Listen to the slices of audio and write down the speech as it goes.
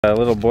That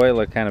little boy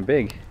looked kind of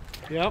big.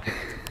 Yep.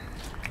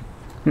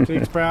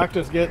 Takes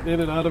practice getting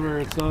in and out of her.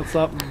 It's not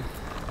something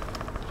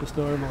just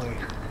normally.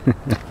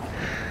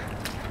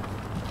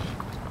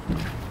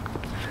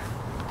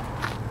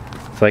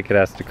 It's like it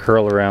has to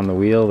curl around the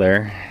wheel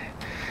there.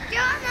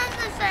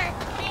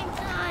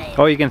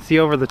 Oh, you can see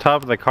over the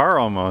top of the car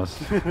almost.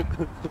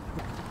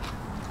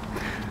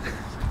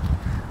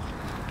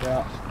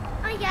 Yeah.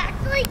 I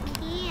actually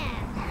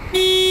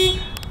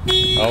can.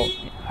 Oh,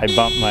 I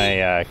bumped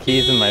my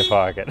keys in my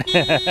pocket.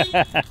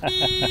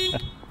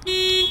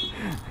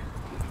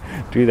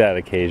 Do that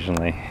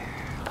occasionally.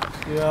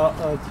 Yeah,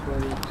 that's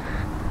funny.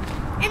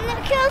 And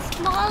look how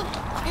small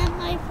am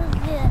I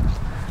forget.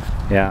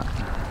 Yeah.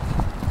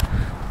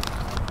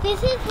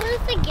 This is where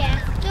the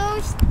gas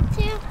goes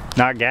to?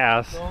 Not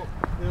gas.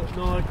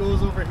 No, it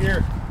goes over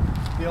here.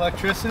 The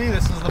electricity,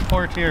 this is the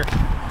port here.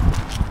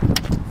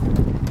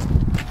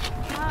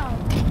 Wow.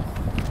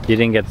 You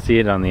didn't get to see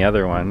it on the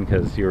other one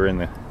because you were in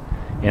the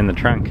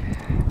trunk.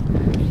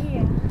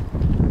 Yeah.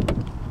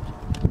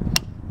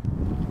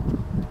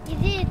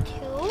 Is it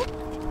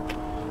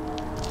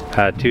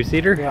a 2?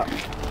 Two-seater? Yeah.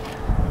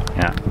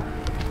 Yeah.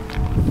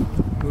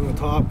 And the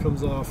top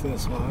comes off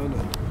this one.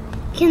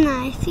 Can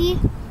I see?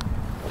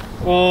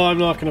 Oh, I'm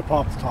not going to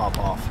pop the top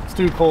off. It's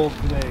too cold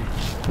today.